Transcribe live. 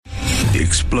the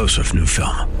explosive new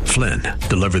film, Flynn,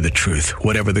 Deliver the Truth,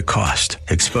 Whatever the Cost,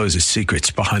 exposes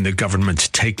secrets behind the government's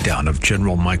takedown of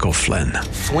General Michael Flynn.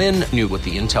 Flynn knew what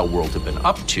the intel world had been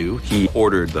up to. He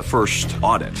ordered the first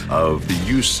audit of the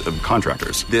use of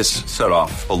contractors. This set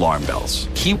off alarm bells.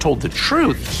 He told the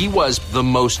truth. He was the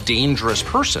most dangerous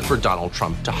person for Donald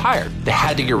Trump to hire. They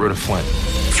had to get rid of Flynn.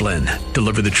 Flynn,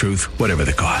 Deliver the Truth, Whatever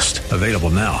the Cost. Available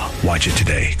now. Watch it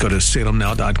today. Go to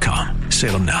salemnow.com.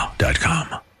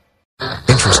 salemnow.com.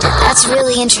 Interesting. That's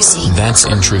really interesting. That's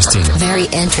interesting. Very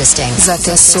interesting. That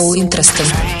is so interesting.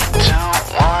 3, 2,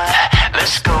 1,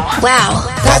 let's go. Wow,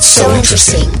 that's so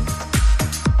interesting.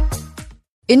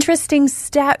 Interesting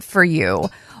stat for you.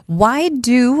 Why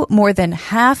do more than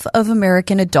half of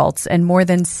American adults and more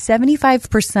than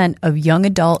 75% of young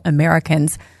adult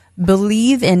Americans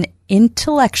believe in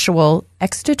intellectual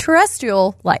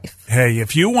extraterrestrial life? Hey,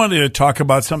 if you wanted to talk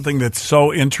about something that's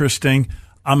so interesting,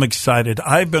 I'm excited.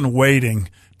 I've been waiting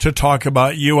to talk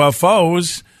about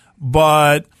UFOs,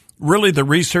 but really the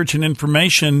research and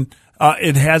information,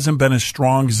 it hasn't been as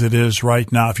strong as it is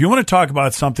right now. If you want to talk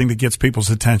about something that gets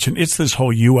people's attention, it's this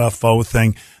whole UFO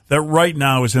thing that right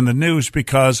now is in the news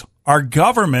because our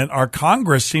government, our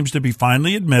Congress seems to be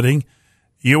finally admitting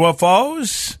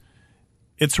UFOs.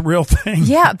 It's a real thing.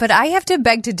 Yeah, but I have to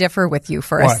beg to differ with you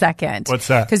for a second. What's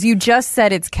that? Because you just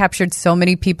said it's captured so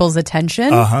many people's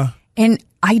attention. And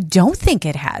I don't think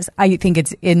it has. I think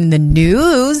it's in the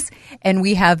news, and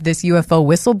we have this UFO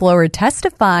whistleblower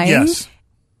testifying. Yes.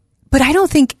 But I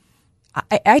don't think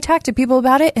I talked to people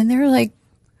about it, and they're like,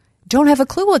 don't have a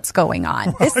clue what's going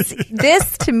on.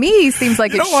 This to me seems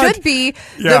like it should be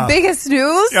the biggest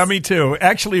news. Yeah, me too.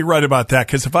 Actually, you're right about that,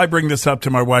 because if I bring this up to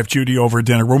my wife Judy over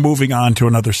dinner, we're moving on to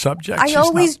another subject. I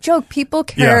always joke people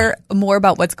care more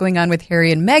about what's going on with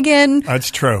Harry and Meghan. That's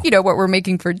true. You know, what we're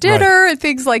making for dinner and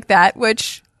things like that,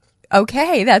 which,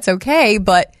 okay, that's okay.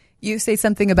 But you say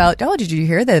something about, did you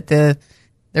hear that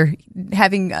they're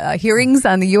having hearings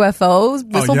on the UFO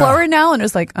whistleblower now? And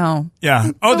it's like,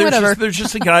 there's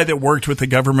just a guy that worked with the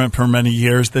government for many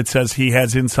years that says he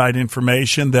has inside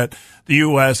information that the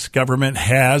U.S. government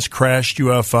has crashed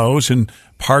UFOs and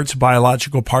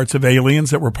biological parts of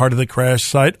aliens that were part of the crash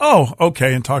site. Oh,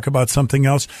 okay, and talk about something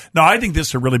else. No, I think this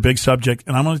is a really big subject,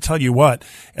 and I'm going to tell you what,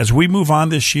 as we move on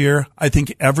this year, I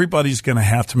think everybody's going to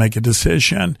have to make a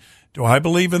decision. Do I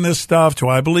believe in this stuff? Do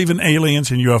I believe in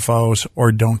aliens and UFOs,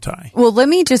 or don't I? Well, let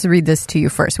me just read this to you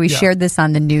first. We shared this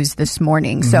on the news this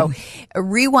morning. So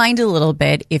rewind a little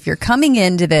bit. If you're coming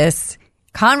into this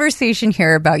conversation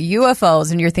here about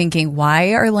UFOs and you're thinking,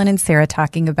 why are Len and Sarah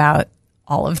talking about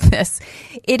all of this?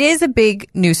 It is a big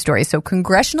news story. So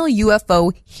congressional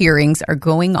UFO hearings are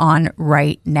going on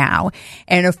right now.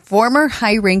 And a former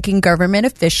high-ranking government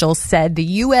official said the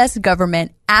U.S.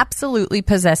 government absolutely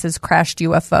possesses crashed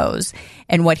UFOs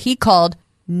and what he called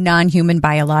non-human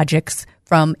biologics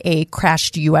from a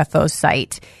crashed UFO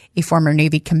site. A former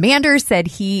Navy commander said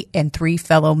he and 3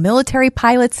 fellow military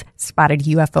pilots spotted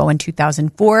a UFO in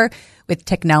 2004 with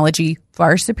technology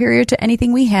far superior to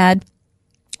anything we had.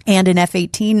 And an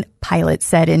F-18 pilot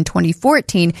said in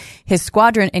 2014, his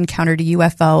squadron encountered a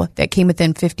UFO that came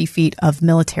within 50 feet of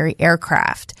military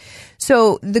aircraft.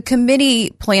 So the committee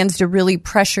plans to really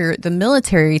pressure the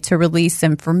military to release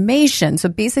information. So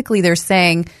basically they're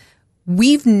saying,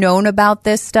 we've known about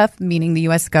this stuff, meaning the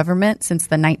U.S. government, since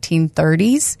the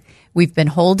 1930s. We've been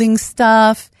holding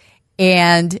stuff,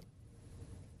 and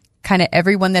kind of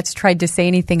everyone that's tried to say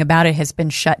anything about it has been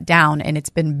shut down, and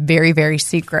it's been very, very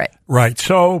secret. Right.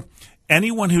 So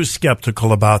anyone who's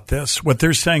skeptical about this, what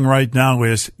they're saying right now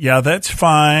is, yeah, that's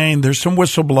fine. There's some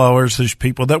whistleblowers. There's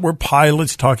people that were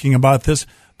pilots talking about this,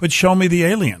 but show me the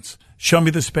aliens. Show me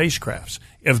the spacecrafts.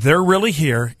 If they're really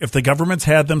here, if the government's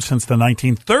had them since the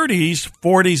 1930s,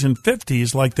 40s, and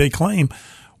 50s, like they claim,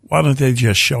 why don't they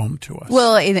just show them to us?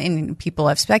 Well, and people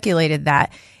have speculated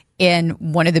that.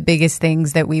 And one of the biggest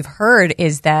things that we've heard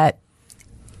is that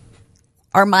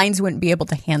our minds wouldn't be able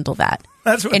to handle that.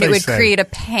 That's what and they it would say. Create a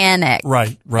panic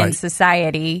right. in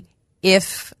society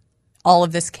if all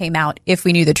of this came out, if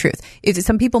we knew the truth.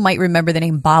 Some people might remember the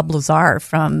name Bob Lazar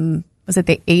from, was it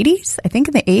the 80s? I think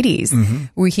in the 80s,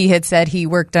 where he had said he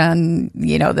worked on,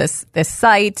 this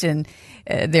site, and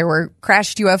there were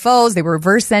crashed UFOs. They were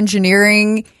reverse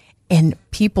engineering. And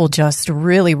people just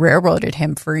really railroaded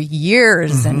him for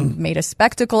years and made a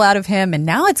spectacle out of him. And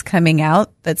now it's coming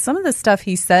out that some of the stuff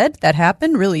he said that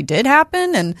happened really did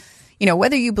happen. And,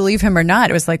 whether you believe him or not,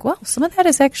 it was like, well, some of that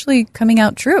is actually coming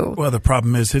out true. Well, the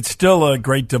problem is it's still a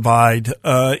great divide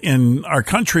in our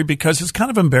country, because it's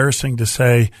kind of embarrassing to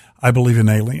say, I believe in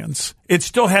aliens. It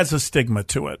still has a stigma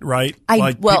to it, right?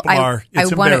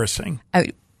 It's embarrassing.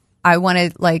 I want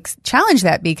to challenge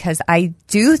that because I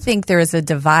do think there is a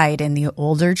divide in the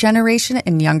older generation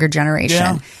and younger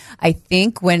generation. Yeah. I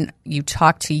think when you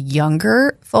talk to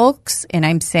younger folks, and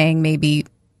I'm saying maybe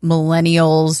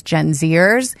millennials, Gen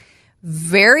Zers,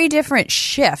 very different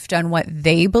shift on what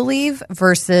they believe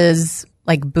versus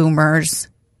like boomers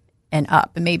and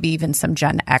up, and maybe even some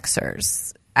Gen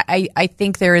Xers. I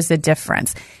think there is a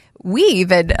difference. We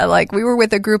even, we were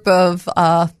with a group of,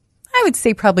 I would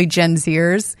say probably Gen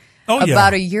Zers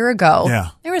about a year ago. Yeah.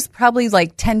 There was probably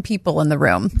 10 people in the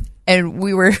room, and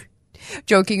we were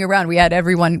joking around. We had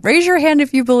everyone, raise your hand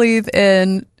if you believe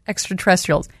in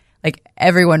extraterrestrials.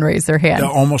 Everyone raised their hand. Yeah,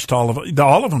 almost all of them.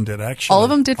 All of them did, actually. All of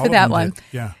them did for that one.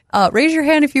 Yeah. Raise your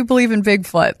hand if you believe in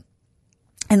Bigfoot.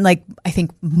 And I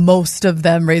think most of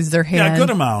them raised their hand. Yeah, good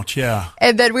amount, yeah.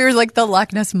 And then we were the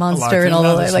Loch Ness Monster and all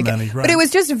that. Right. But it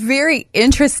was just very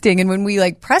interesting. And when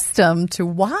we pressed them to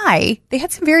why, they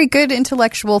had some very good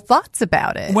intellectual thoughts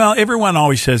about it. Well, everyone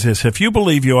always says this. If you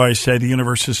believe, you always say the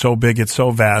universe is so big, it's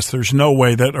so vast, there's no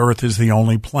way that Earth is the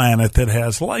only planet that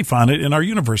has life on it in our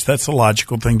universe. That's the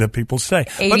logical thing that people say.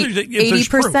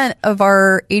 80% of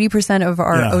our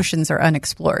oceans are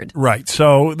unexplored. Right.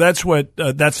 So that's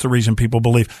the reason people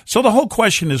believe. So the whole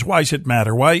question is, why does it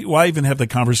matter? Why even have the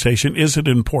conversation? Is it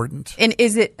important? And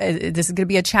is it? This is going to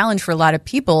be a challenge for a lot of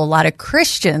people, a lot of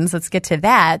Christians. Let's get to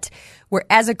that. Where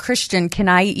as a Christian, can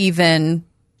I even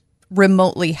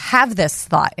remotely have this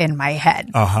thought in my head?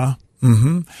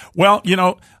 Mm-hmm. Well,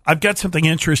 I've got something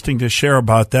interesting to share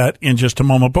about that in just a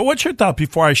moment. But what's your thought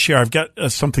before I share? I've got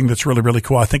something that's really, really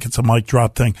cool. I think it's a mic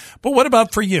drop thing. But what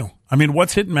about for you? I mean,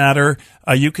 what's it matter?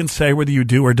 You can say whether you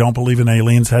do or don't believe in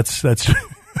aliens. That's.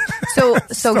 So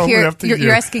here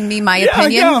you're asking me my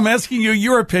opinion? Yeah, I'm asking you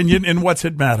your opinion and what's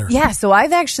it matter? Yeah, so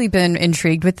I've actually been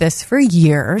intrigued with this for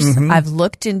years. Mm-hmm. I've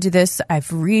looked into this.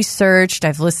 I've researched.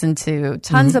 I've listened to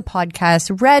tons of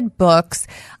podcasts, read books.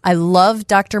 I love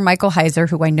Dr. Michael Heiser,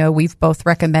 who I know we've both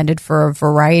recommended for a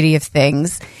variety of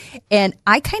things. And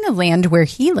I kind of land where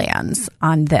he lands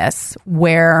on this,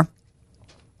 where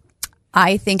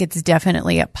I think it's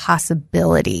definitely a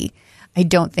possibility. I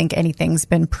don't think anything's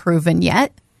been proven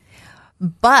yet.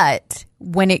 But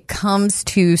when it comes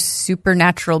to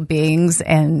supernatural beings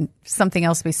and something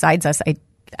else besides us,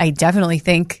 I definitely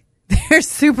think there's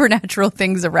supernatural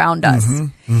things around us.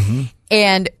 Mm-hmm, mm-hmm.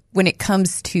 And when it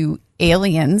comes to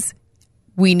aliens,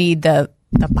 we need the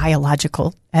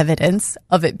biological evidence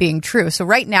of it being true. So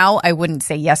right now, I wouldn't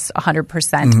say yes 100%.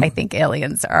 Mm-hmm. I think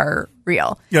aliens are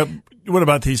real. Yep. What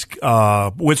about these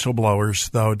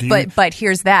whistleblowers, though? But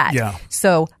here's that. Yeah.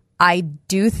 So I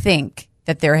do think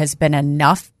that there has been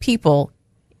enough people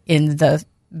in the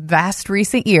vast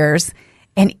recent years,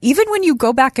 and even when you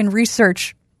go back and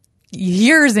research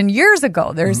years and years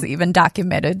ago, there's even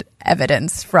documented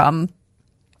evidence from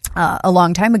a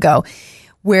long time ago,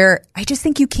 where I just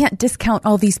think you can't discount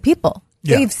all these people.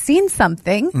 Yeah. They've seen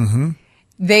something. Mm-hmm.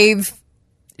 They've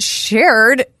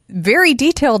shared very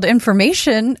detailed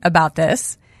information about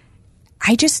this.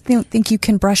 I just don't think you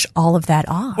can brush all of that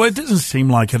off. Well, it doesn't seem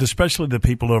like it, especially the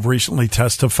people who have recently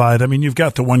testified. I mean, you've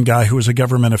got the one guy who was a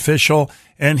government official,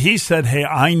 and he said, hey,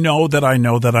 I know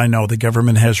the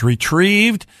government has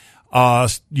retrieved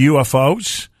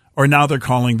UFOs, or now they're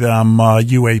calling them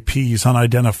UAPs,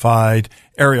 unidentified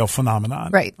aerial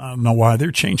phenomenon. Right. I don't know why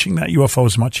they're changing that. UFO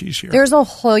is much easier. There's a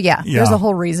whole, there's a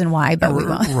whole reason why, but we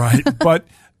won't. Right.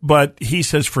 But he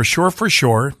says for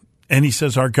sure. And he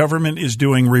says our government is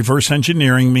doing reverse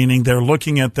engineering, meaning they're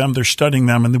looking at them, they're studying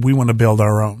them, and we want to build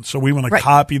our own. So we want to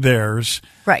copy theirs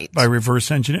by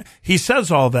reverse engineering. He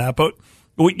says all that, but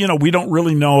we don't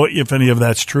really know if any of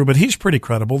that's true, but he's pretty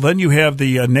credible. Then you have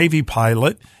the Navy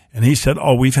pilot, and he said,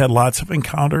 we've had lots of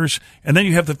encounters. And then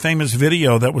you have the famous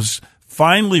video that was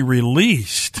finally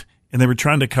released, and they were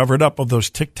trying to cover it up, of those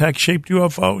tic-tac-shaped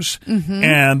UFOs. Mm-hmm.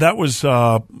 And that was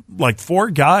 4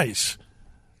 guys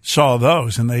saw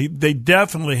those, and they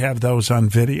definitely have those on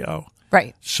video.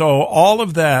 Right. So all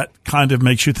of that kind of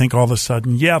makes you think all of a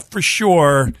sudden, yeah, for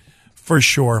sure.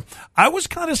 I was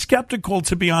kind of skeptical,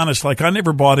 to be honest. I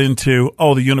never bought into,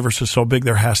 the universe is so big,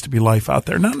 there has to be life out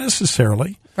there. Not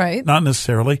necessarily. Right. Not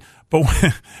necessarily. But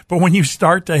when you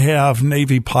start to have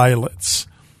Navy pilots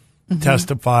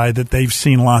testify that they've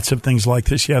seen lots of things like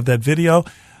this, you have that video.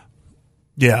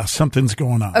 Yeah, something's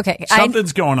going on. Okay.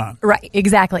 Something's going on. Right,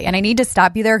 exactly. And I need to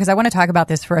stop you there because I want to talk about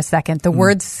this for a second. The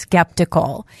word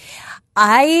skeptical.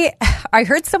 I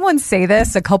heard someone say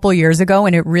this a couple years ago,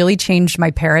 and it really changed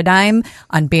my paradigm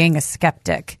on being a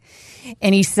skeptic.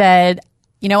 And he said,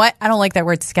 you know what? I don't like that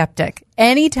word skeptic.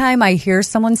 Anytime I hear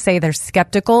someone say they're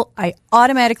skeptical, I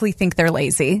automatically think they're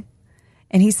lazy.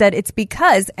 And he said it's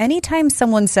because anytime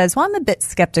someone says, well, I'm a bit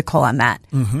skeptical on that,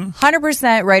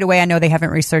 100% right away, I know they haven't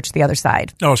researched the other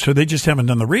side. Oh, so they just haven't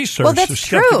done the research. Well, that's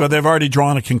true. They've already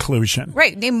drawn a conclusion.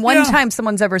 Right. Name one time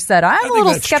someone's ever said, I'm a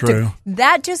little skeptical. True.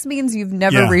 That just means you've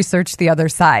never researched the other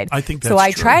side. I think that's so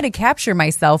I true. try to capture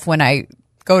myself when I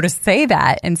go to say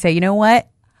that and say, you know what?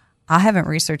 I haven't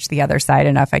researched the other side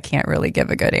enough. I can't really give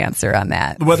a good answer on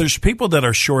that. Well, there's people that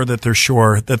are sure that they're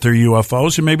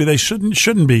UFOs, and maybe they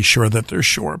shouldn't be sure that they're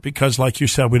sure because, like you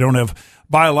said, we don't have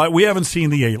we haven't seen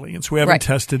the aliens. We haven't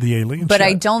tested the aliens. But yet.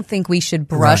 I don't think we should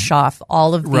brush off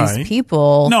all of these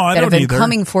people that have been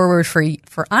coming forward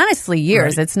for honestly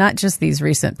years. Right. It's not just these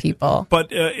recent people.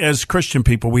 But as Christian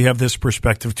people, we have this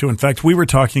perspective too. In fact, we were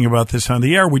talking about this on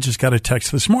the air. We just got a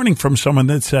text this morning from someone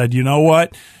that said, you know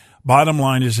what? Bottom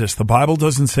line is this. The Bible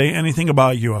doesn't say anything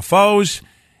about UFOs.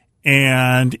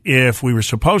 And if we were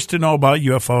supposed to know about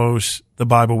UFOs, the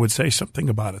Bible would say something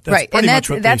about it. That's right. And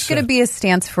that's going to be a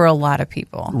stance for a lot of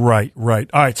people. Right. All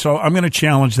right. So I'm going to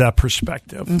challenge that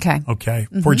perspective. Okay.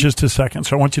 For just a second.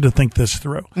 So I want you to think this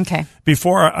through. Okay.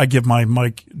 Before I give my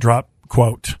mic drop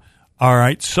quote. All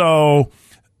right. So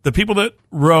the people that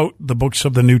wrote the books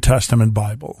of the New Testament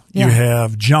Bible, you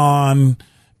have John,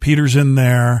 Peter's in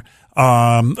there.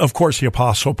 Of course, the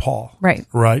Apostle Paul.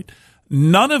 Right.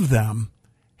 None of them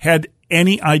had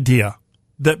any idea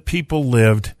that people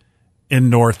lived in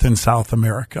North and South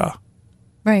America.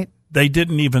 Right. They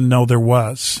didn't even know there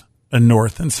was a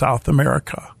North and South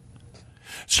America.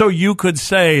 So you could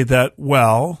say that,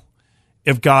 well,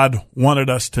 if God wanted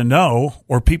us to know,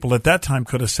 or people at that time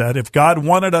could have said, if God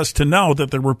wanted us to know that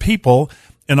there were people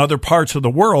in other parts of the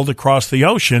world across the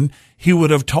ocean, he would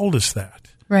have told us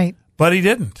that. Right. But he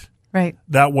didn't. Right.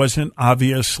 That wasn't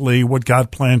obviously what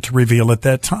God planned to reveal at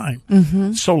that time.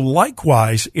 So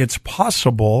likewise, it's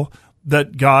possible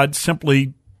that God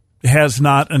simply has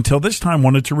not until this time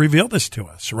wanted to reveal this to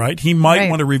us, right? He might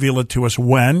want to reveal it to us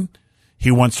when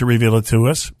he wants to reveal it to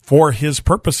us for his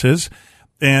purposes,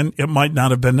 and it might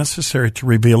not have been necessary to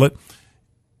reveal it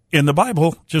in the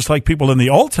Bible, just like people in the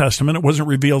Old Testament, it wasn't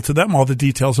revealed to them all the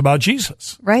details about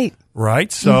Jesus. Right.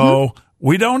 Right? So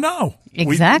we don't know.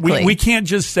 Exactly. We can't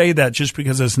just say that just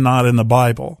because it's not in the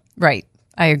Bible. Right.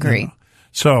 I agree. Yeah.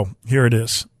 So here it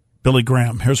is. Billy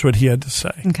Graham. Here's what he had to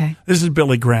say. Okay. This is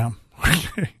Billy Graham.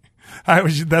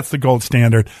 That's the gold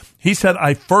standard. He said,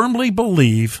 I firmly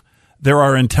believe there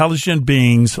are intelligent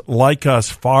beings like us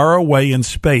far away in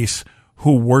space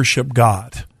who worship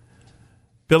God.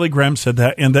 Billy Graham said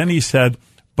that. And then he said,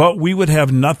 but we would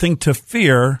have nothing to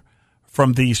fear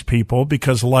from these people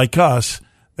because like us,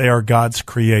 they are God's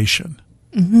creation.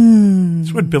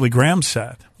 That's what Billy Graham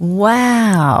said.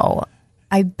 Wow.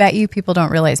 I bet you people don't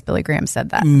realize Billy Graham said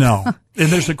that. No. And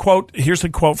there's a quote. Here's a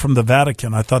quote from the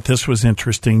Vatican. I thought this was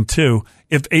interesting, too.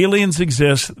 If aliens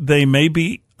exist, they may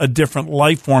be a different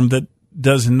life form that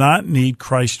does not need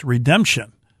Christ's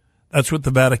redemption. That's what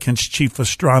the Vatican's chief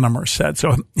astronomer said.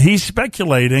 So he's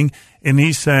speculating, and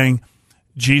he's saying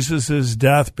Jesus'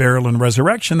 death, burial, and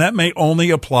resurrection, that may only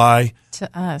apply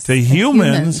to us, to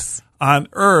humans on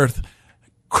Earth.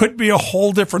 Could be a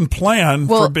whole different plan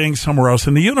for being somewhere else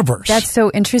in the universe. That's so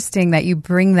interesting that you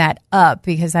bring that up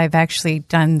because I've actually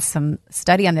done some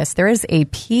study on this. There is a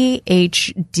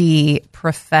PhD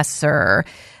professor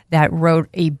that wrote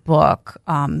a book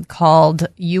called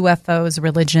UFOs,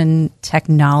 Religion,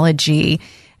 Technology.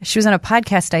 She was on a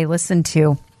podcast I listened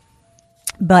to,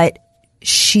 but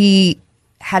she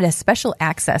had a special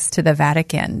access to the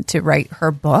Vatican to write her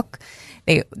book.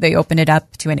 They opened it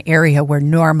up to an area where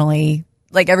normally,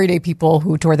 like everyday people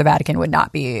who tour the Vatican would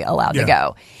not be allowed to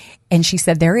go. And she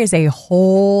said there is a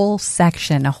whole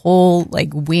section, a whole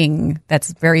wing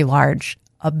that's very large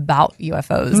about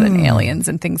UFOs and aliens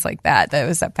and things like that.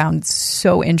 I found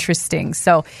so interesting.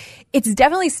 So it's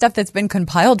definitely stuff that's been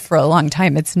compiled for a long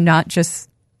time. It's not just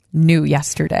new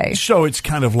yesterday. So it's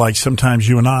kind of like sometimes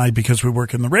you and I, because we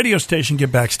work in the radio station,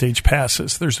 get backstage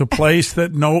passes. There's a place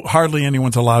that hardly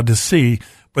anyone's allowed to see,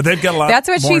 but they've got a lot. That's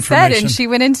what more she said, and she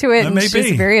went into it. That and she's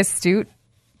a very astute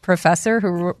professor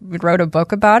who wrote a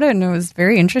book about it, and it was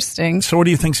very interesting. So what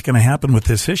do you think is going to happen with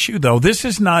this issue, though? This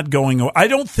is not going away. I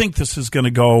don't think this is going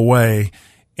to go away.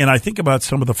 And I think about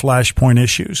some of the flashpoint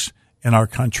issues in our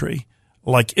country.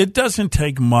 Like, it doesn't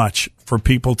take much for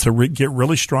people to get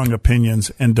really strong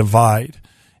opinions and divide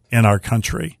in our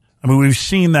country. I mean, we've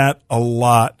seen that a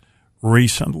lot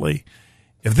recently.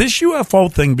 If this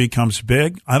UFO thing becomes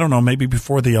big, I don't know, maybe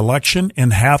before the election,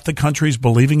 and half the country's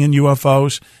believing in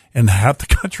UFOs and half the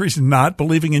country's not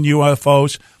believing in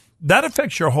UFOs, that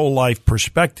affects your whole life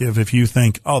perspective. If you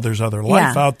think, oh, there's other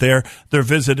life out there, they're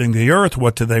visiting the earth,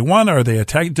 what do they want? Are they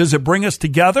attacking? Does it bring us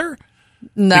together?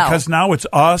 No. Because now it's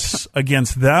us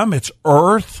against them. It's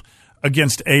Earth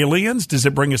against aliens. Does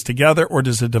it bring us together or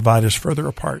does it divide us further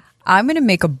apart? I'm going to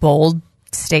make a bold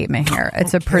statement here.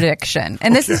 It's a prediction.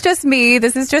 And this is just me.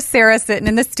 This is just Sarah sitting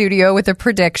in the studio with a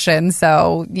prediction.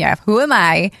 So, yeah, who am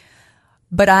I?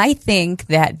 But I think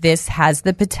that this has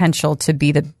the potential to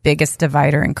be the biggest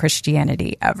divider in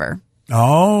Christianity ever.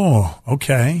 Oh,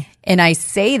 okay. And I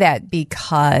say that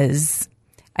because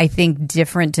I think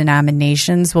different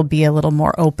denominations will be a little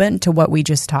more open to what we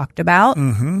just talked about.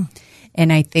 Mm-hmm.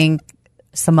 And I think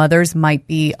some others might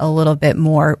be a little bit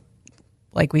more,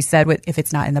 like we said, if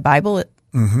it's not in the Bible,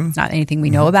 it's not anything we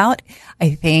know about.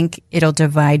 I think it'll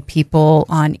divide people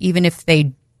on, even if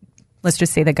they, let's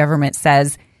just say the government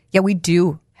says, yeah, we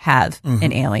do have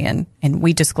an alien and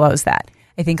we disclose that.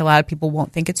 I think a lot of people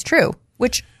won't think it's true,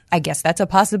 which I guess that's a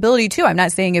possibility too. I'm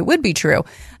not saying it would be true.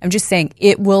 I'm just saying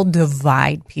it will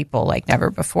divide people like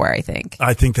never before, I think.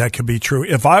 I think that could be true.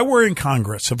 If I were in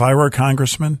Congress, if I were a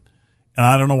congressman, and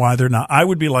I don't know why they're not, I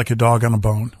would be like a dog on a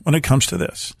bone when it comes to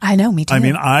this. I know, me too. I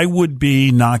mean, I would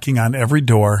be knocking on every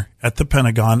door at the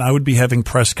Pentagon. I would be having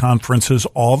press conferences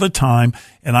all the time,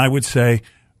 and I would say,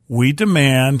 we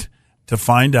demand to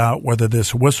find out whether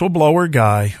this whistleblower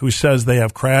guy who says they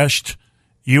have crashed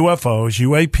UFOs,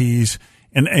 UAPs,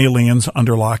 and aliens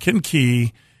under lock and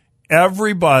key,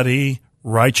 everybody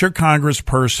write your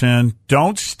congressperson,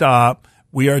 don't stop.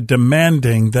 We are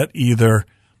demanding that either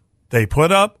they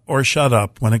put up or shut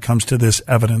up when it comes to this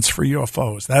evidence for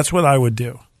UFOs. That's what I would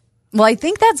do. Well, I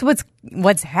think that's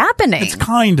what's happening. It's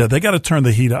kinda. They got to turn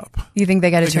the heat up. You think they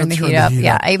got to turn the heat up?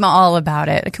 Yeah, I'm all about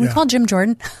it. Can we call Jim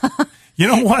Jordan? You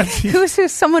know what?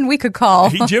 Who's someone we could call?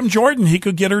 Jim Jordan. He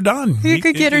could get her done. He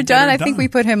could get her done. I think we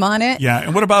put him on it. Yeah.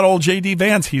 And what about old J.D.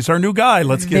 Vance? He's our new guy.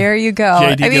 Let's get there. You go.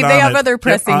 JD, I mean, they have other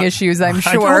pressing issues, I'm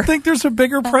sure. I don't think there's a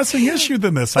bigger pressing issue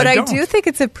than this. But I do think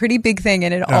it's a pretty big thing,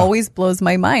 and it always blows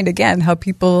my mind. Again, how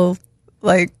people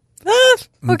like,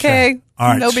 okay. All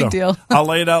right, no big deal. I'll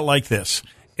lay it out like this: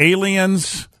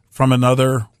 aliens from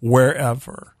another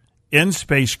wherever in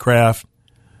spacecraft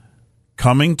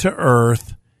coming to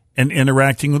Earth and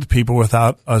interacting with people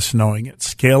without us knowing it.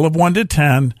 Scale of 1 to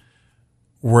 10,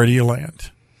 where do you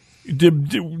land?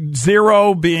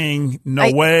 0 being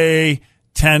no way,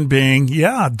 10 being,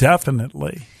 yeah,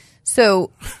 definitely.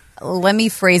 So let me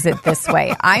phrase it this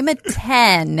way. I'm a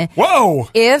 10. Whoa!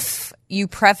 If you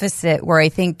preface it where I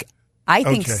think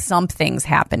something's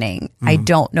happening. I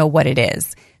don't know what it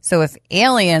is. So if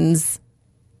aliens,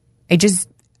 I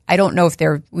don't know if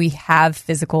we have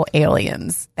physical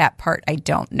aliens. That part I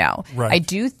don't know. Right. I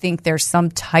do think there's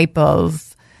some type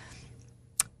of,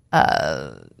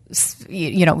 UFOs,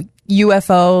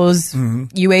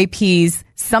 UAPs,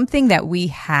 something that we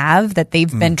have that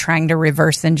they've been trying to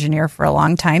reverse engineer for a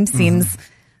long time seems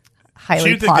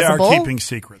highly plausible. They are keeping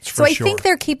secrets, for sure. I think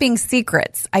they're keeping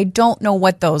secrets. I don't know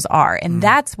what those are. And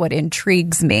that's what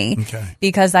intrigues me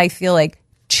because I feel like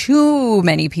too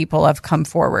many people have come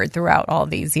forward throughout all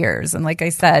these years. And like I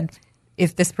said,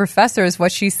 if this professor is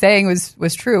what she's saying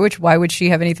was true, which why would she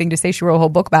have anything to say? She wrote a whole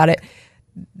book about it.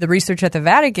 The research at the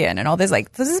Vatican and all this,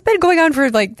 this has been going on for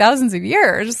thousands of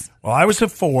years. Well, I was a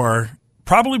 4.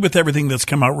 Probably with everything that's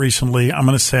come out recently, I'm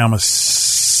going to say I'm a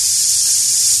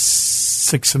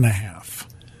 6.5.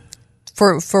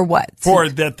 For what? For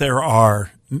that there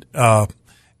are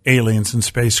aliens and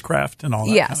spacecraft and all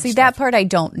that. Yeah, kind of see, stuff. that part I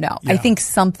don't know. Yeah. I think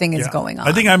something is going on.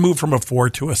 I think I moved from a 4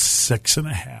 to a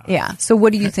 6.5. Yeah. So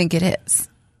what do you think it is?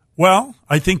 Well,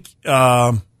 I think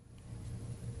on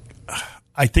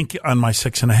my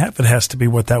 6.5, it has to be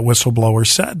what that whistleblower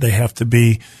said. They have to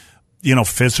be,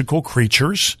 physical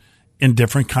creatures in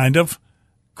different kind of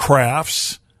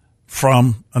crafts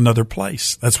from another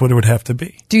place. That's what it would have to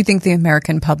be. Do you think the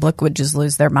American public would just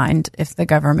lose their mind if the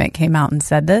government came out and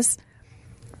said this?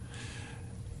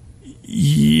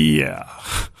 Yeah.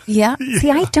 Yeah? See,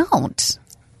 I don't.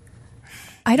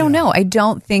 I don't know. I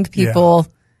don't think people...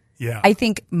 Yeah. I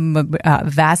think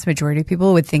vast majority of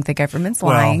people would think the government's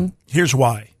lying. Well, here's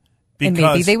why. And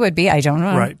maybe they would be. I don't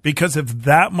know. Right. Because if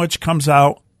that much comes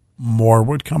out, more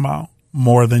would come out.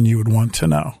 More than you would want to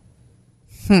know.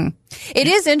 It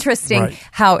is interesting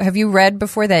how, have you read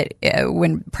before that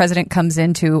when president comes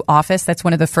into office, that's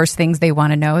one of the first things they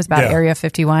want to know is about Area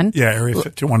 51? Yeah, Area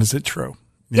 51. Is it true?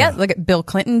 Yeah. Look at Bill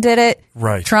Clinton did it.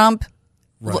 Right. Trump.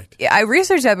 Right. I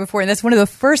researched that before, and that's one of the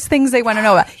first things they want to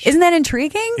know about. Isn't that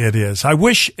intriguing? It is. I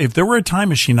wish if there were a time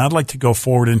machine, I'd like to go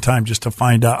forward in time just to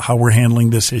find out how we're handling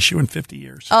this issue in 50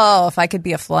 years. Oh, if I could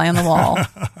be a fly on the wall.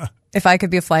 If I could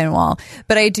be a fly on the wall.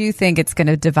 But I do think it's going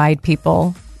to divide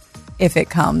people if it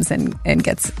comes and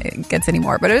gets any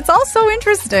more. But it's also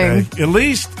interesting. Okay. At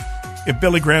least if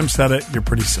Billy Graham said it, you're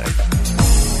pretty safe.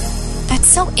 That's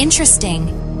so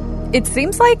interesting. It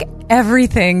seems like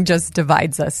everything just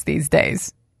divides us these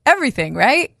days. Everything,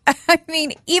 right? I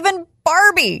mean, even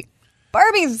Barbie.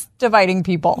 Barbie's dividing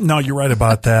people. No, you're right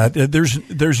about that.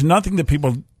 There's nothing that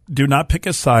people do not pick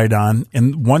a side on,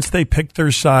 and once they pick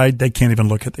their side, they can't even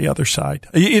look at the other side.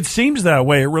 It seems that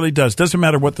way. It really does. Doesn't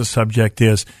matter what the subject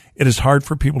is. It is hard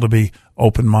for people to be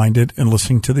open-minded and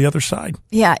listening to the other side.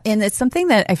 Yeah, and it's something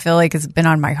that I feel like has been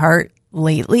on my heart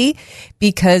lately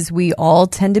because we all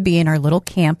tend to be in our little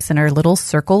camps and our little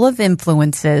circle of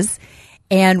influences.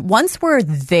 And once we're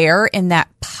there in that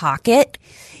pocket,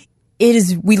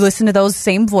 we listen to those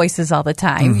same voices all the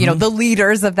time, you know, the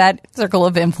leaders of that circle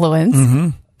of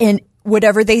influence. And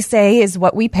whatever they say is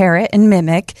what we parrot and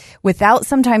mimic without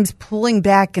sometimes pulling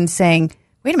back and saying,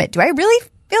 wait a minute, do I really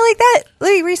feel like that?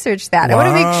 Let me research that. Wow. I want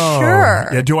to make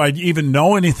sure. Yeah, do I even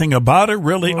know anything about it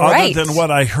really other than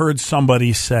what I heard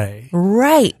somebody say?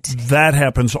 Right. That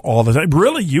happens all the time.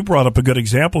 Really, you brought up a good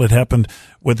example. It happened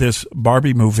with this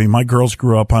Barbie movie. My girls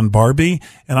grew up on Barbie,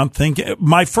 and I'm thinking,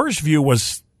 my first view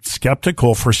was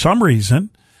skeptical for some reason.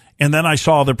 And then I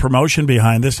saw the promotion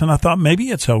behind this, and I thought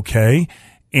maybe it's okay.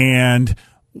 And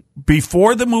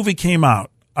before the movie came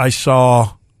out, I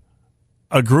saw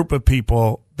a group of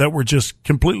people that were just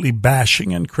completely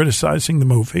bashing and criticizing the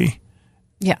movie.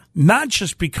 Yeah. Not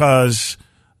just because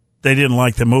they didn't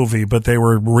like the movie, but they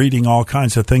were reading all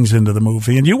kinds of things into the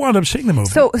movie. And you wound up seeing the movie.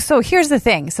 So here's the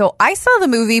thing. So I saw the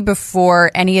movie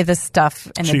before any of the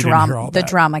stuff and the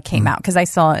drama came out because I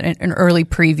saw an early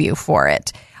preview for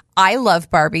it. I love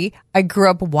Barbie. I grew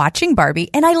up watching Barbie,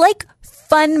 and I like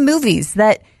fun movies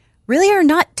that really are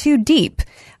not too deep.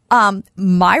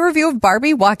 My review of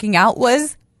Barbie walking out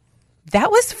was, that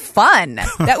was fun.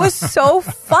 That was so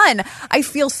fun. I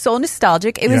feel so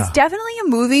nostalgic. It was definitely a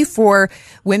movie for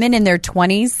women in their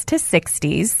 20s to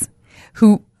 60s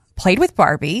who played with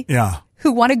Barbie,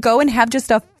 who want to go and have just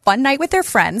a fun night with their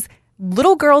friends.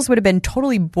 Little girls would have been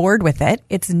totally bored with it.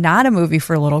 It's not a movie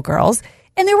for little girls.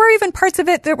 And there were even parts of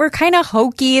it that were kind of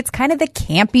hokey. It's kind of the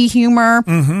campy humor.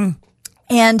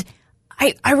 And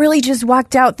I really just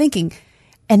walked out thinking.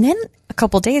 And then a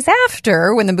couple days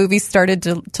after, when the movie started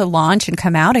to launch and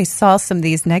come out, I saw some of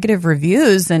these negative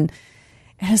reviews, and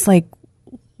I was like,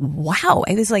 wow.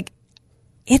 I was like,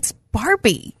 it's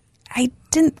Barbie. I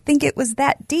didn't think it was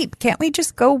that deep. Can't we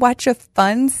just go watch a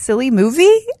fun, silly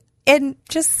movie? And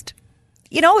just,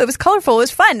 it was colorful. It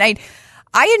was fun.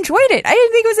 I enjoyed it. I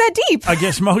didn't think it was that deep. I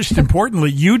guess most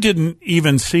importantly, you didn't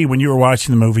even see, when you were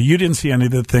watching the movie, you didn't see any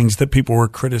of the things that people were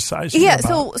criticizing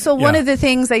about. So one of the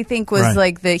things I think was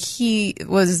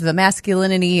the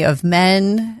masculinity of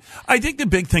men. I think the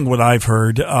big thing, what I've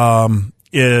heard,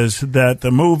 is that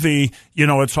the movie,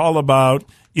 it's all about,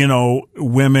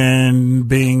 women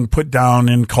being put down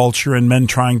in culture and men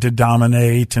trying to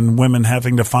dominate and women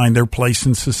having to find their place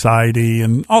in society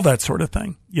and all that sort of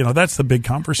thing. That's the big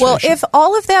conversation. Well, if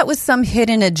all of that was some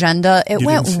hidden agenda, it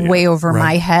went way over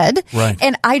my head. Right.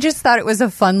 And I just thought it was a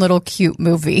fun little cute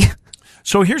movie.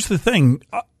 So here's the thing.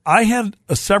 I had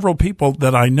several people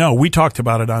that I know. We talked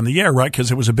about it on the air, right? Because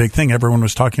it was a big thing. Everyone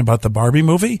was talking about the Barbie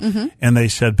movie. And they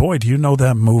said, boy, do you know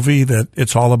that movie that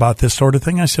it's all about this sort of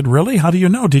thing? I said, really? How do you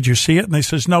know? Did you see it? And they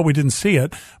says, no, we didn't see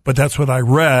it. But that's what I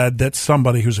read that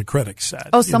somebody who's a critic said.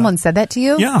 Oh, someone said that to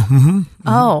you? Yeah.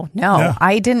 Oh, no. Yeah.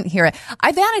 I didn't hear it.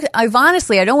 I've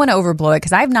honestly, I don't want to overblow it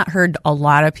because I've not heard a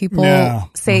lot of people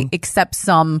say, except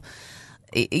some...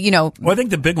 Well, I think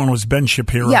the big one was Ben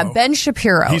Shapiro. Yeah, Ben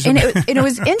Shapiro. And it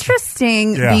was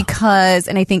interesting because,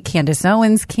 and I think Candace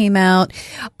Owens came out,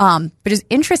 but it's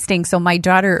interesting. So my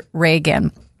daughter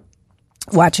Reagan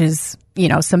watches,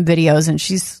 some videos, and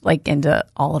she's like into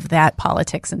all of that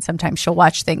politics, and sometimes she'll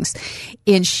watch things.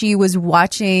 And she was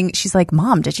watching, she's like,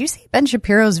 Mom, did you see Ben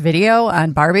Shapiro's video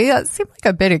on Barbie? That seemed like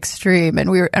a bit extreme. And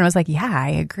I was like, yeah, I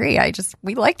agree.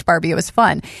 We liked Barbie. It was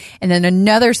fun. And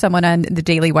then someone on the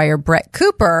Daily Wire, Brett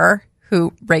Cooper,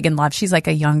 who Reagan loves, she's like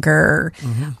a younger,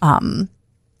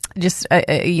 just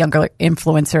a younger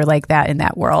influencer like that in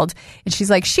that world. And she's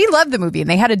like, she loved the movie, and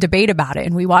they had a debate about it,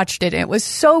 and we watched it, and it was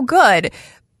so good.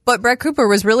 But Brett Cooper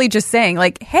was really just saying,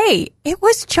 like, hey, it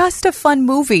was just a fun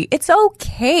movie. It's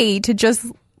okay to just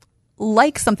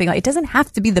like something. It doesn't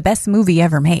have to be the best movie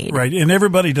ever made. Right. And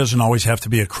everybody doesn't always have to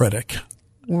be a critic.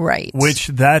 Right. Which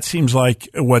that seems like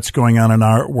what's going on in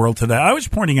our world today. I was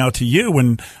pointing out to you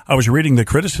when I was reading the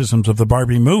criticisms of the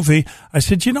Barbie movie, I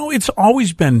said, it's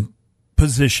always been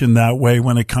positioned that way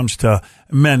when it comes to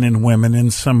men and women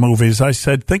in some movies. I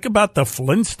said, think about the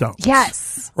Flintstones.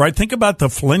 Yes. Right? Think about the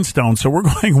Flintstones. So we're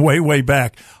going way, way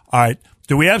back. All right.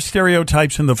 Do we have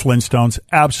stereotypes in the Flintstones?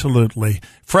 Absolutely.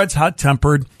 Fred's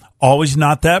hot-tempered, always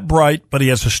not that bright, but he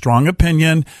has a strong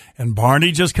opinion, and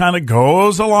Barney just kind of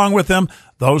goes along with him.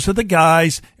 Those are the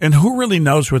guys, and who really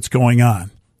knows what's going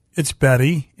on? It's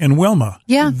Betty and Wilma.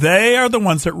 Yeah. They are the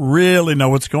ones that really know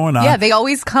what's going on. Yeah, they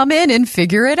always come in and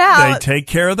figure it out. They take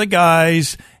care of the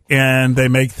guys, and they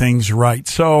make things right.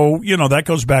 So, that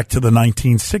goes back to the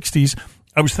 1960s.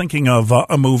 I was thinking of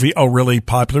a movie, really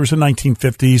popular. It was the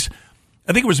 1950s.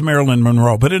 I think it was Marilyn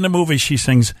Monroe. But in the movie, she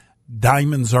sings,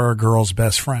 "Diamonds are a girl's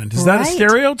best friend." Is that a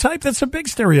stereotype? That's a big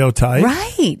stereotype.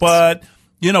 Right. But,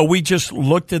 we just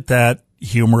looked at that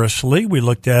humorously. We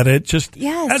looked at it just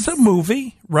as a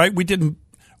movie, right? We didn't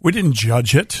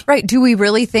judge it. Right. Do we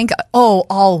really think,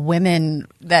 all women,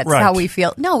 that's how we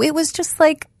feel? No, it was just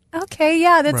like, okay,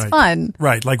 yeah, that's fun.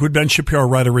 Right. Like would Ben Shapiro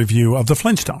write a review of the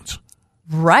Flintstones?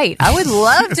 Right. I would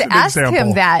love to ask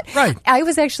him that. Right. I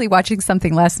was actually watching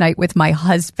something last night with my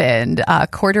husband,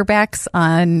 Quarterbacks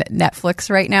on Netflix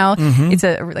right now. Mm-hmm. It's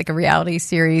a reality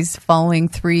series following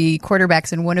 3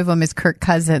 quarterbacks, and one of them is Kirk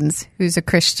Cousins, who's a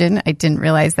Christian. I didn't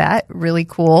realize that. Really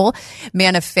cool.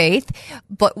 Man of faith.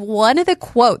 But one of the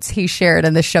quotes he shared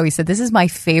on the show, he said, this is my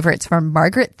favorite. It's from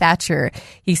Margaret Thatcher.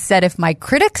 He said, if my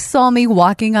critics saw me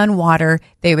walking on water,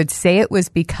 they would say it was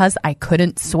because I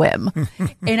couldn't swim.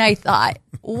 And I thought,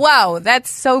 wow, that's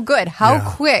so good.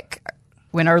 How quick,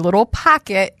 when our little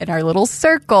pocket and our little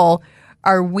circle,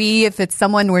 are we, if it's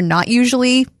someone we're not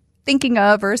usually thinking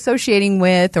of or associating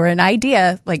with or an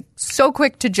idea, so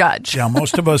quick to judge. Yeah,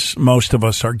 most of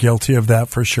us are guilty of that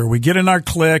for sure. We get in our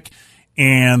clique,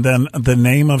 and then the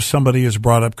name of somebody is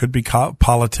brought up. Could be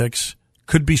politics,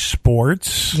 could be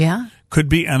sports. Yeah. Could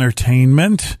be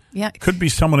entertainment. Yeah. Could be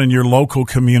someone in your local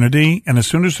community. And as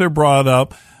soon as they're brought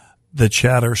up, the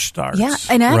chatter starts. Yeah,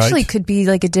 and actually could be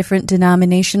a different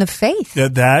denomination of faith.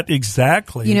 That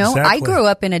exactly. I grew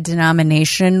up in a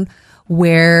denomination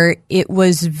where it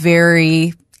was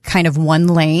very kind of one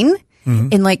lane. Mm-hmm.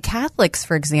 In Catholics,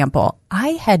 for example, I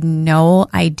had no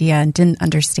idea and didn't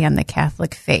understand the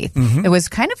Catholic faith. Mm-hmm. It was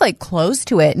kind of close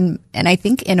to it, and I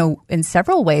think in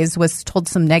several ways was told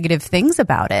some negative things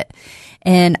about it.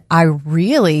 And I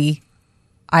really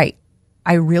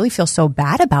feel so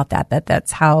bad about that.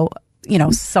 That's how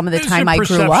some of the time I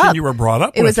grew up. You were brought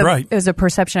up with, right? It was a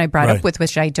perception I brought up with,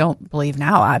 which I don't believe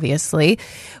now, obviously,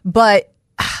 but.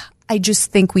 I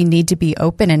just think we need to be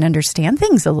open and understand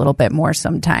things a little bit more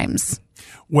sometimes.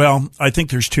 Well, I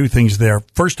think there's 2 things there.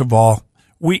 First of all,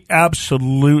 we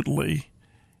absolutely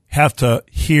have to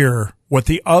hear what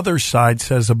the other side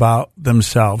says about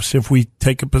themselves if we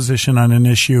take a position on an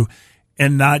issue,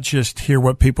 and not just hear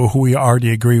what people who we already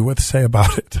agree with say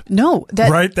about it. No,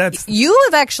 you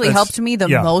have actually helped me the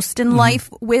most in life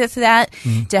with that,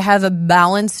 to have a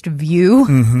balanced view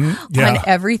on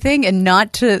everything and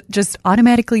not to just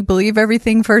automatically believe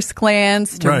everything first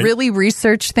glance, to really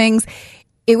research things.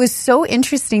 It was so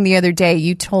interesting the other day.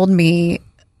 You told me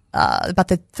about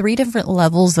the 3 different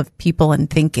levels of people and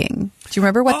thinking. Do you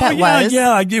remember what that was?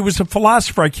 Yeah, it was a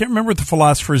philosopher. I can't remember what the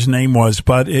philosopher's name was,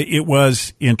 but it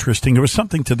was interesting. It was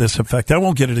something to this effect. I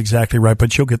won't get it exactly right,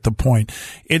 but you'll get the point.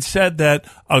 It said that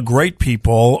great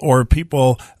people, or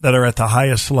people that are at the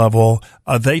highest level,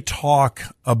 they talk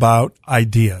about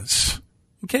ideas.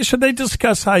 Okay, so they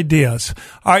discuss ideas.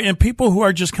 All right, and people who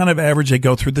are just kind of average, they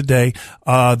go through the day,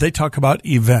 they talk about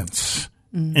events.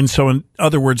 And so, in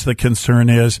other words, the concern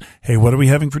is, hey, what are we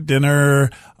having for dinner?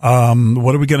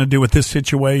 What are we going to do with this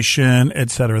situation, et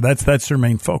cetera? That's their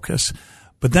main focus.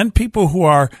 But then people who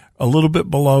are a little bit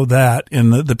below that,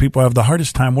 and the people who have the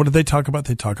hardest time, what do they talk about?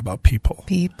 They talk about people.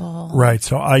 People. Right.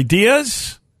 So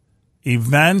ideas,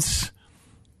 events,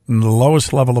 and the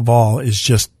lowest level of all is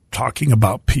just talking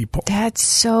about people. That's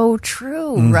so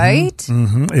true, right?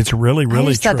 Mm-hmm. It's really, really true.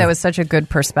 I just thought that was such a good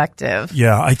perspective.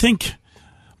 Yeah, I think...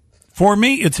 For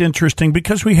me, it's interesting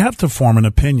because we have to form an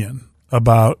opinion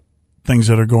about things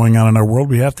that are going on in our world.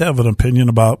 We have to have an opinion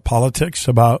about politics,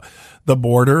 about the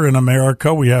border in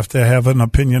America. We have to have an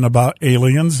opinion about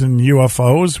aliens and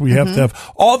UFOs. We have to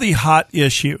have all the hot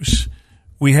issues.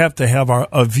 We have to have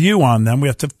a view on them. We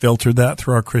have to filter that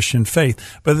through our Christian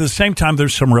faith. But at the same time,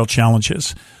 there's some real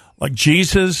challenges. Like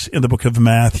Jesus in the book of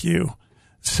Matthew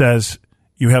says,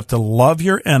 you have to love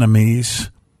your enemies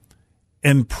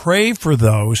and pray for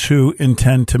those who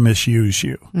intend to misuse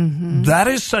you. Mm-hmm. That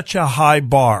is such a high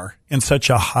bar and such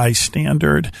a high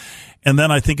standard. And then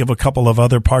I think of a couple of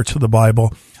other parts of the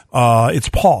Bible. It's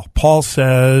Paul. Paul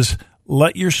says,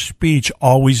 let your speech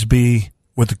always be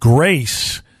with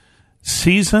grace,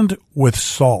 seasoned with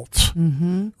salt,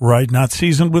 right? Not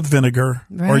seasoned with vinegar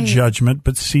or judgment,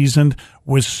 but seasoned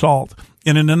with salt.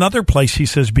 And in another place, he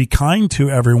says, be kind to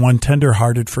everyone,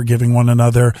 tenderhearted, forgiving one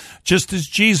another, just as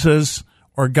Jesus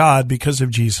or God, because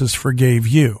of Jesus, forgave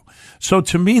you. So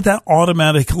to me, that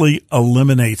automatically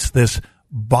eliminates this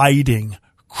biting,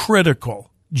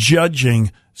 critical,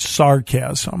 judging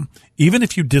sarcasm. Even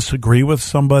if you disagree with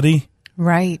somebody,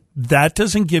 right, that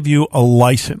doesn't give you a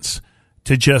license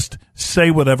to just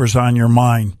say whatever's on your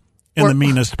mind in the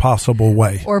meanest possible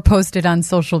way. Or post it on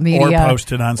social media.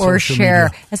 Or share.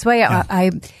 Media. That's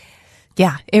why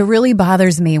it really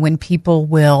bothers me when people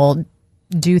will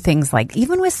do things like,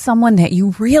 even with someone that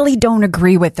you really don't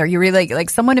agree with, or you really like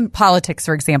someone in politics,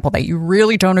 for example, that you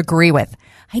really don't agree with.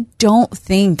 I don't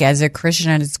think as a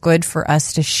Christian it's good for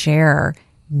us to share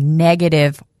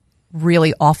negative,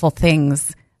 really awful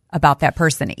things about that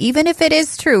person, even if it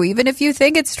is true, even if you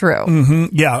think it's true. Mm-hmm.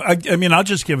 Yeah. I mean, I'll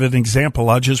just give an example.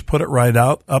 I'll just put it right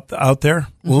out there.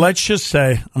 Mm-hmm. Let's just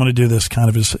say, I'm going to do this kind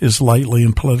of as lightly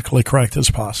and politically correct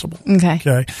as possible.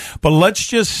 Okay. But let's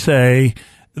just say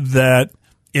that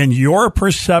in your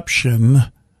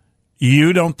perception,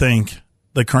 you don't think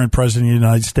the current president of the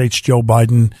United States, Joe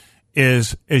Biden,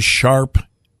 is as sharp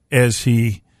as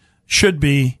he should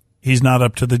be. He's not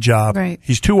up to the job. Right.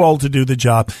 He's too old to do the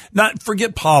job. Not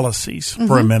forget policies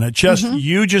for a minute.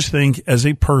 You just think as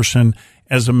a person,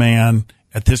 as a man,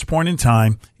 at this point in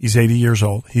time, he's 80 years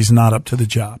old. He's not up to the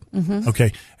job. Mm-hmm.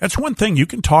 Okay. That's one thing. You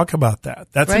can talk about that.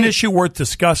 That's an issue worth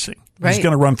discussing. He's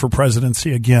going to run for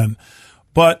presidency again.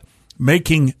 But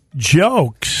making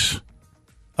jokes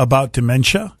about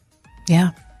dementia,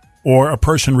 or a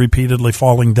person repeatedly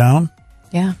falling down,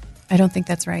 I don't think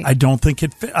that's right. I don't think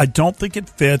it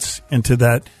fits into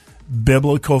that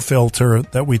biblical filter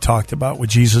that we talked about, what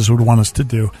Jesus would want us to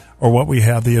do, or what we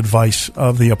have the advice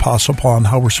of the Apostle Paul on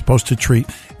how we're supposed to treat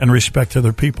and respect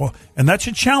other people. And that's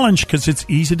a challenge because it's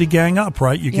easy to gang up,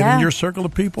 right? You get in your circle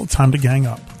of people, it's time to gang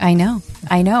up. I know.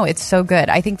 It's so good.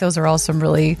 I think those are all some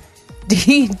really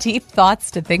deep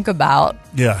thoughts to think about.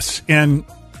 Yes. And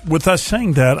with us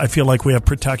saying that, I feel like we have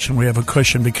protection, we have a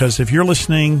cushion, because if you're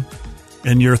listening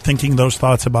and you're thinking those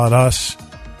thoughts about us,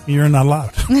 you're not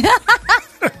allowed.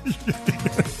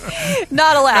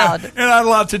 Not allowed. You're not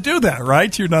allowed to do that,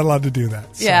 right? You're not allowed to do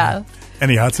that. So, yeah.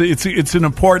 Anyhow, it's an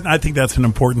important, I think that's an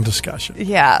important discussion.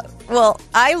 Yeah. Well,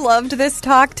 I loved this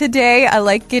talk today. I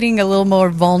like getting a little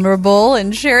more vulnerable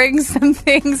and sharing some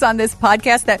things on this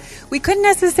podcast that we couldn't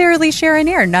necessarily share in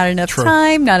air. Not enough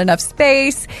time, not enough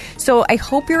space. So I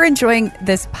hope you're enjoying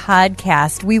this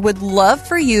podcast. We would love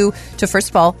for you to, first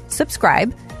of all,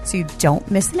 subscribe so you don't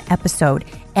miss an episode.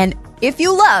 And if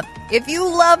you love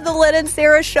the Lynn and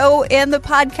Sarah show and the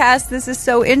podcast, this is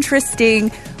so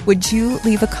interesting. Would you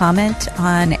leave a comment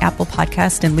on Apple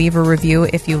Podcast and leave a review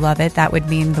if you love it? That would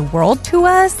mean the world to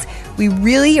us. We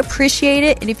really appreciate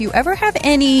it. And if you ever have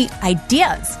any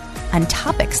ideas on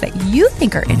topics that you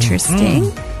think are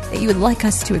interesting, that you would like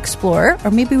us to explore,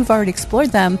 or maybe we've already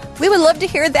explored them, we would love to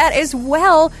hear that as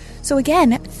well. So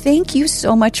again, thank you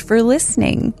so much for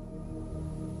listening.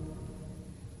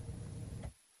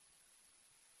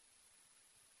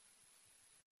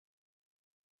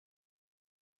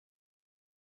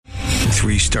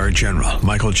 Three-star General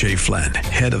Michael J. Flynn,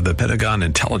 head of the Pentagon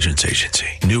Intelligence Agency,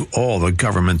 knew all the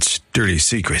government's dirty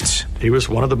secrets. He was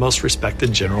one of the most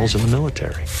respected generals in the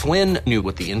military. Flynn knew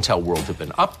what the intel world had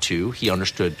been up to. He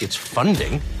understood its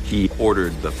funding. He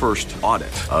ordered the first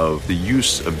audit of the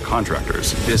use of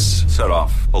contractors. This set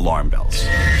off alarm bells.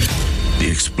 The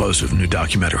explosive new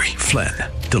documentary, Flynn,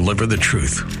 Deliver the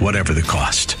Truth, Whatever the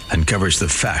Cost, uncovers the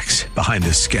facts behind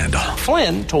this scandal.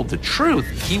 Flynn told the truth.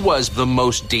 He was the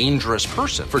most dangerous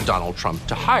person for Donald Trump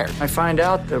to hire. I find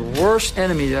out the worst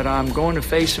enemy that I'm going to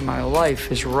face in my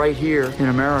life is right here in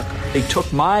America. They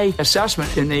took my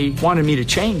assessment and they wanted me to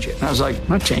change it. And I was like, I'm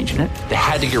not changing it. They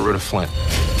had to get rid of Flynn.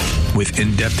 With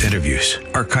in-depth interviews,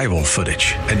 archival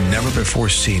footage, and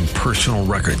never-before-seen personal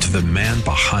records of the man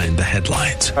behind the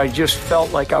headlines. I just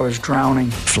felt like I was drowning.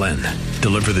 Flynn,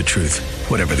 Deliver the Truth,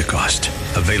 Whatever the Cost.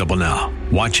 Available now.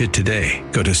 Watch it today.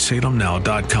 Go to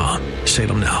salemnow.com.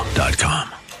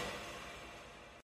 salemnow.com.